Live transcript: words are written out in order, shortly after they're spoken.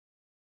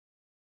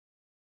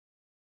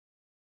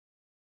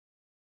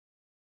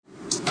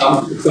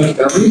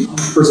McIldowie.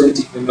 I'm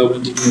presenting the Melbourne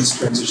Indigenous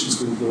Transition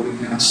School boarding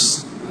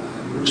house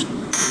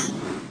originally.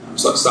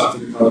 So I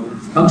started in Melbourne,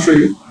 the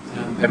country,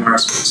 and my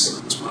respects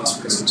to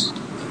past, present, and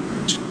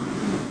future.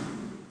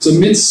 So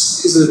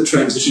MITS is a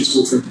transition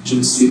school for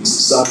Indigenous students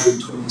that started in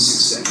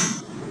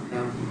 2016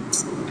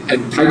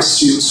 and takes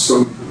students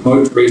from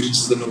remote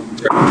regions of the Northern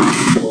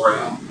Territory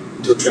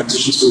into a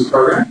transition school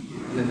program,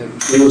 and then they're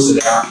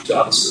piloted out to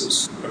other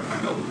schools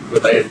around Melbourne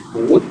where they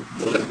board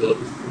or they build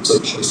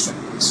sort of host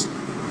families.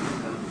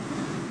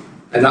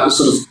 And that was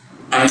sort of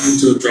aiming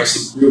to address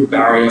a real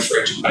barrier for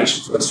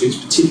education for those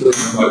students, particularly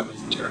in remote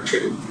Northern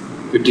Territory,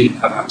 who didn't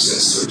have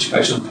access to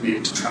education and they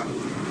needed to travel.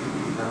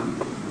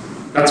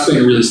 That's been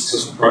a really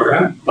successful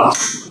program, but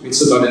it's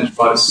sort of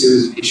identified a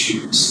series of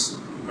issues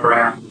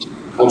around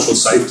cultural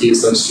safety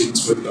as those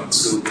students moved on to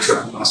schools,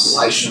 around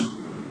isolation,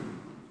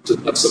 to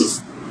that sort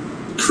of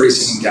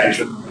increasing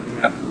engagement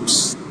in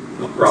outcomes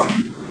not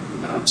growing.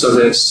 So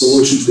the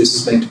solution to this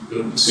has been to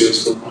build a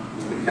series of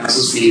boarding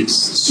houses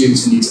for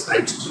students in years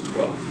 8 to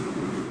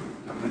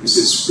 12. And this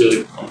is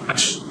really the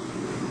culmination.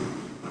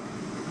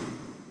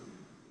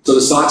 So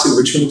the site's in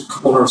Richmond,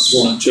 corner of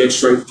Swan and Church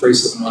Street,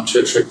 371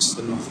 Church Street to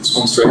the north of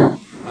Swan Street.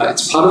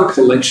 It's part of a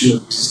collection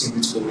of existing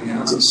MITS boarding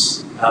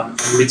houses. And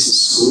MITS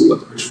is school at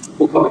the Richmond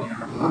Football Club in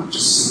Yarra Park, which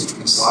is a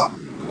significant site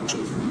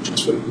culturally for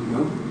Indigenous people in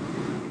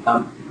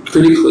Melbourne.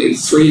 Critically,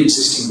 3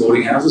 existing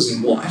boarding houses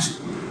in white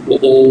were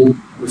all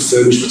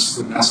refurbishments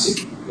of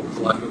monastic or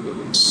colonial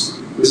buildings.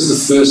 This is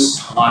the first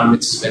time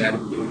MITS has been able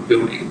to build a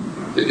building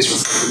that is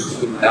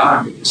reflective of who they are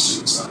and who their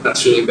students are.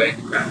 That's really been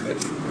the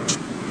groundbreaking approach.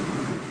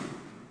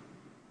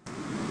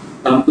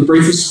 The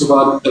brief is to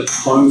provide a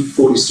home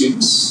for 40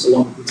 students,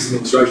 along with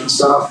administration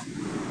staff,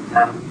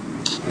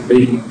 and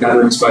meeting and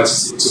gathering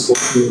spaces that support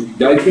community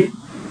engagement,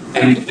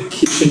 and a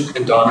kitchen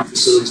and dining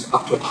facilities for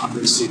up to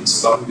 100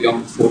 students above and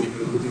beyond the 40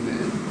 who are living there,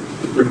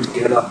 that bring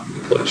together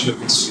a collection of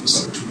MITS students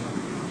like Richmond.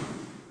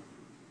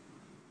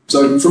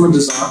 So from a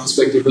design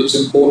perspective, it was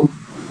important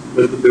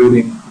that the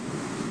building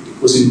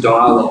was in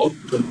dialogue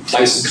between the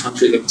place and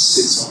country that it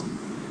sits on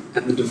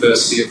and the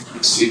diversity of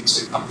the students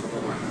who come from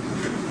all around the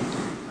country.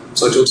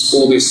 So to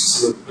explore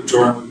this sort of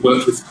drawing, we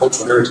worked with the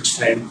Cultural Heritage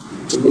team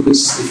to look at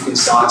significant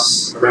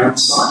sites around the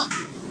site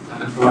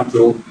and try and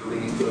draw the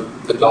building into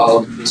a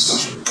dialogue and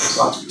discussion with those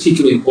sites.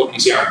 Particularly important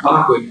is Yarra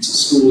Park, where MITS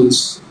school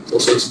is. It's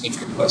also a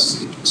significant place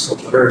of Indigenous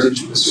cultural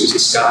heritage. There's a series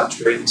of scarred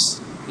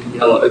trees in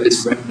yellow,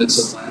 there's remnants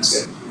of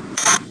landscape.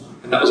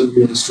 And that was a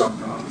really strong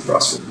driver for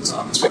us from a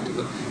design perspective.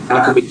 Of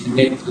how can we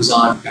connect the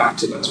design back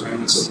to those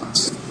remnants of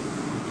landscape?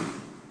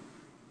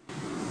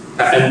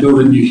 And build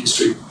a new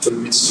history for the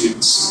MITS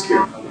students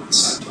here in Melbourne at the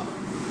same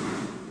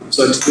time.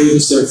 So to do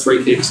this, there are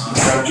 3 key design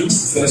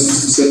strategies. The first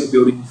is to set the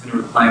building within a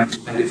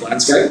reclaimed native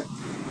landscape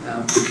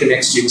to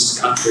connect students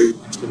to country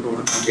and to the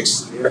broader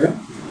context of the area.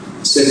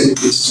 The second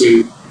is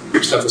to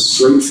have a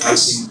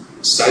street-facing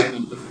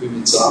statement of who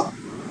MITS are.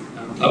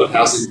 That would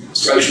house the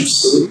administration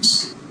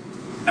facilities.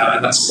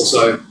 And that's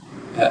also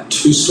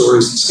 2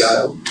 stories in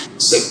scale,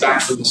 set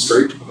back from the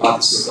street to provide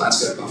the sort of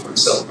landscape buffer and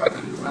celebrate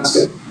native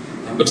landscape,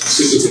 but to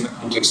sit within the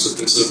context of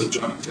the sort of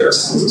adjoining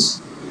terrace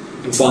houses.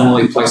 And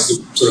finally, place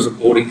sort of a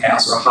boarding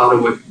house or a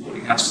harder working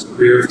boarding house to the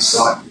rear of the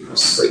site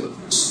across 3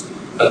 levels.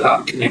 That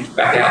would connect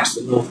back out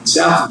to the north and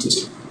south into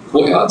sort of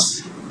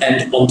courtyards,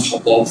 and on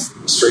top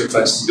of the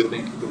street-facing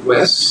building to the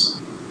west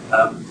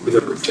with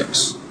a roof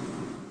terrace.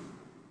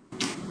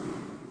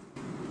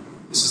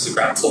 This is the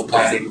ground floor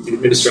planning with the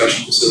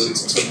administration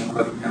facilities also in the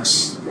boarding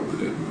house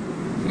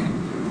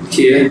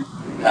here,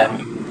 and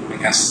the boarding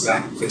house at the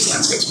back with these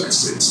landscape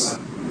spaces to the side.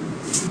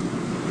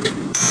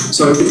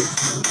 So,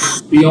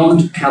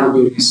 beyond how the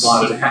building is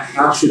sited,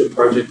 how should a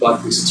project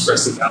like this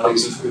express the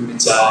values of who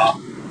MITS are,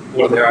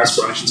 what their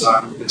aspirations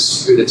are, and who their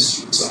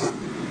students are?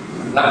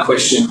 And that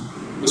question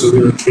was a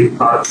really key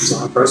part of the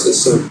design process.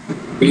 So,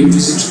 we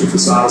envisaged the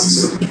facades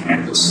as sort of a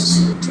canvas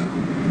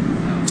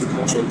for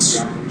cultural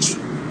exchange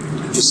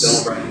and for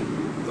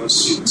celebrating those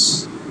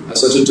students.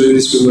 So to do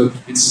this, we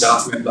worked with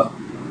staff member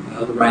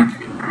Lorraine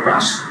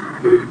Wright,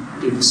 who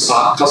did this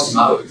custom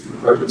artwork for the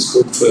project. It's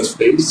called The First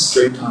Bees, a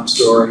Dreamtime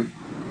story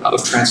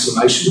of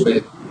transformation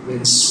where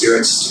men's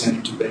spirits turn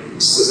into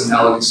bees, as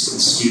analogous to the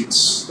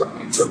students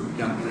growing from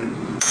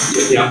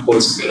young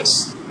boys and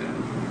girls.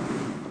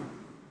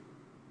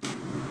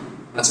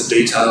 That's a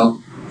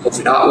detail of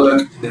the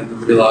artwork, and then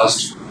we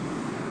realised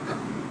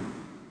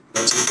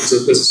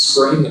there's a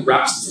screen that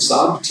wraps the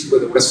facade,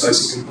 particularly the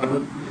west-facing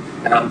component.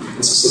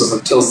 It's a sort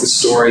of tells the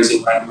story as a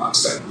landmark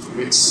statement for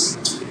MITS.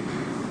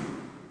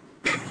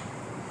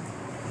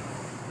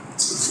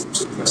 It's the full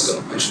sort of west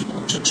elevation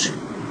along Church Street.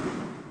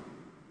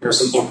 There are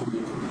some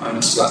operable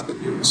components to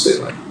that you will see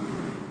later.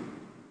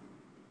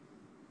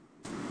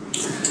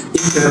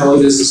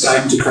 Internally, there's this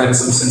aim to create a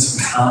sort of sense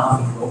of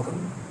calm and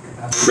welcome,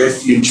 a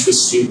refuge for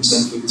students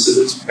and for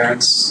visitors,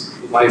 parents,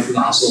 away from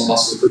the hustle and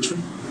bustle of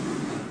Richmond.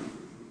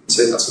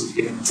 So that's sort of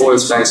getting the foyer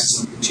spaces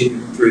and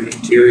continuing through the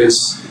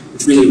interiors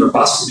with really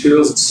robust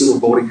materials. It's still a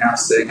boarding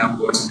house there, young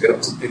boys and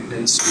girls, and it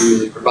needs to be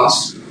really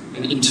robust.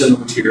 And internal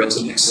materials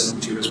and external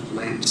materials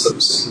blend to sort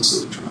of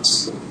seamlessly try and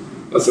support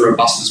both the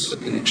robustness but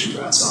the connection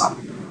to outside.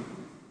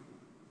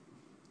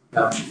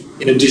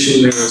 In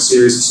addition, there are a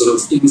series of sort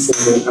of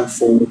informal and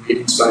formal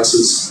meeting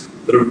spaces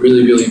that are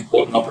really, really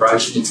important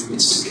operationally for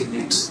MITS to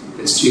connect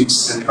their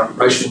students and their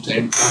operational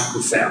team back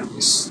with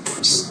families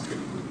across the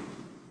country.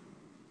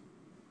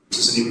 This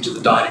is an image of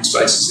the dining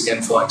spaces,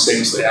 again flowing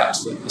seamlessly out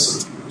to the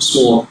sort of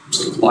small,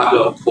 sort of light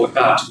well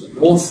courtyard to the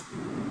north,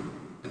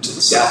 and to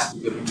the south,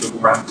 moving to a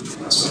more active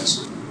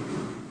space.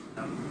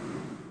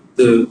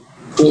 The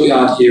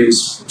courtyard here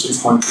is sort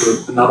of home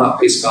to another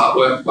piece of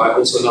artwork by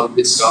also another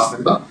MITS staff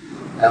member.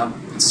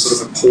 It's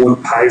sort of a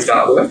poured paved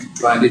artwork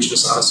by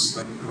Indigenous artist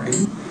in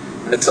green,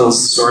 and it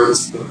tells the story of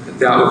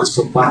the artwork is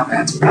called Black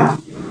Man's Map.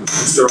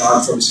 It's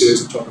derived from a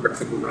series of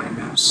topographical rain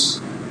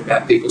maps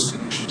about people's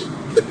connection to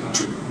the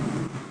country.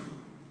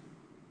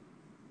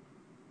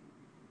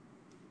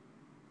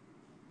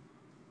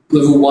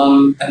 Level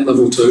 1 and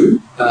Level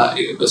 2 are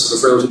sort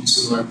of relatively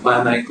similar in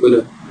plan. They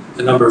include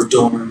a number of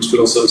dorm rooms, but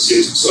also a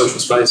series of social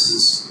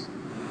spaces,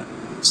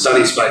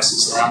 study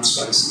spaces, lounge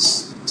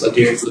spaces. This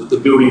idea of the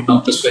building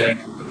not just being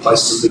a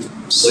place to live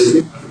and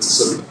sleep in, but it's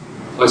sort of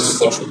a place for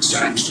cultural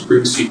exchange to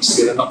bring students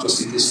together, not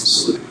just in this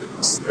facility, but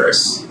across the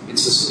various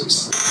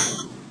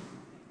facilities.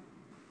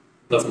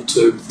 Level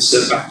 2, the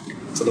setback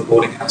for the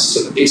boarding house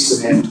to the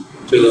eastern end,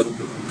 2 level in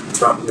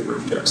front of the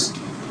roof terrace.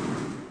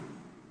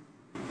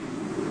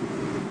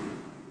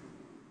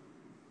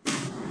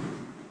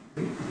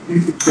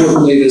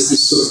 Importantly, there's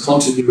this sort of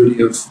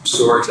continuity of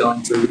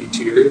storytelling through the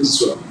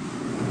interiors as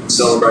well.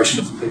 Celebration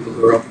of the people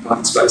who are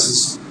occupying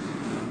spaces.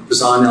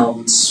 Design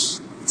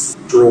elements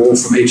draw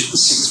from each of the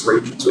 6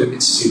 regions where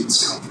MITS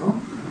students come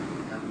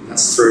from.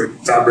 That's through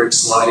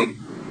fabrics, lighting,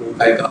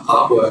 wallpaper,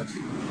 artwork,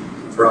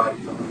 a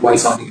variety of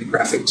wayfinding and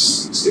graphics,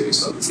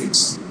 serious other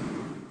things.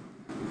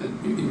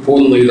 And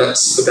importantly,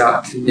 that's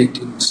about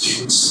connecting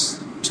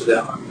students to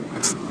their home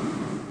life.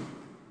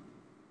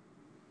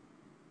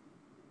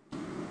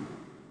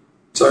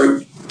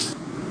 So,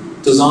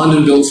 designed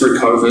and built through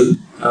COVID,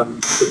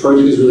 the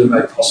project is really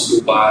made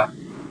possible by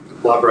the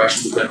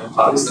collaboration between all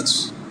parties.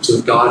 That's sort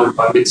of guided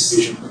by MITS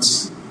vision.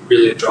 That's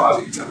really a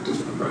driving factor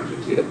for the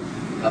project here.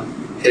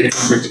 Head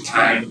contractor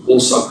Kane, all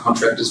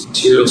subcontractors,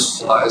 material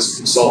suppliers,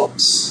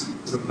 consultants.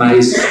 It's an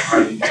amazing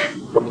operating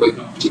team, probably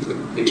not particularly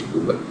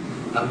repeatable, but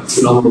a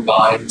phenomenal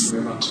buy-in from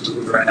everyone to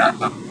deliver an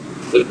outcome.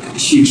 But a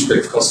huge degree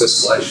of cost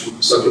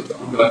escalation, subject to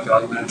ongoing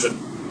value management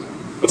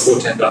before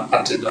tender,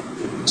 at tender,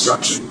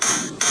 construction,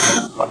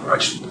 and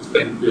collaboration has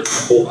been really a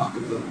hallmark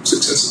of the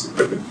success of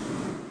the project.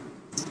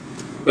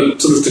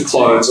 But sort of to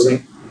close, I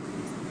think,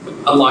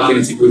 unlike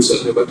anything we've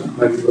certainly worked on,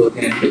 maybe we'll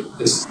again, but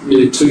there's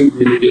really 2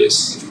 really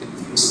significant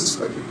things that this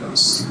project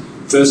does.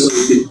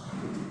 Firstly, it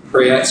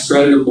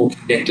created a more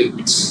connected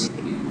MITS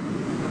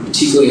community,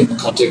 particularly in the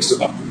context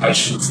of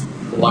occupation of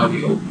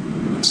colonial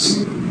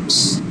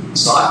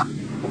site,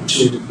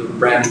 opportunity to build a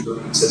brand new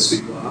building that says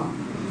who you are.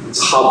 It's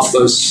a hub for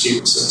those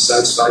students in a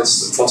safe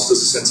space that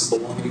fosters a sense of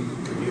belonging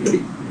and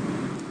community.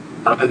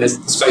 And the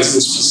space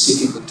is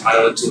specifically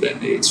tailored to their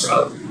needs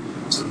rather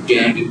than sort of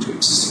jammed into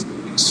existing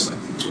buildings to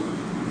make things work.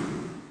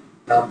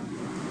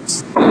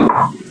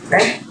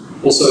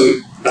 Also,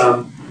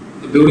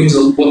 the buildings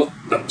are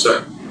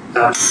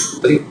I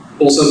think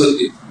also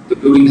that the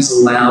building has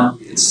allowed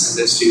MITS and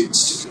their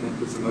students to connect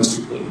with the most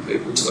important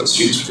people to those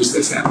students, which is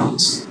their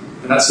families.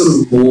 And that's sort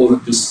of more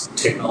than just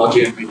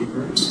technology and meeting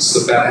rooms. It's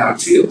about how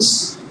it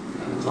feels.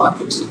 The client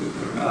feels a little bit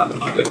better about it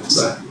than I do,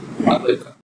 so I might leave that.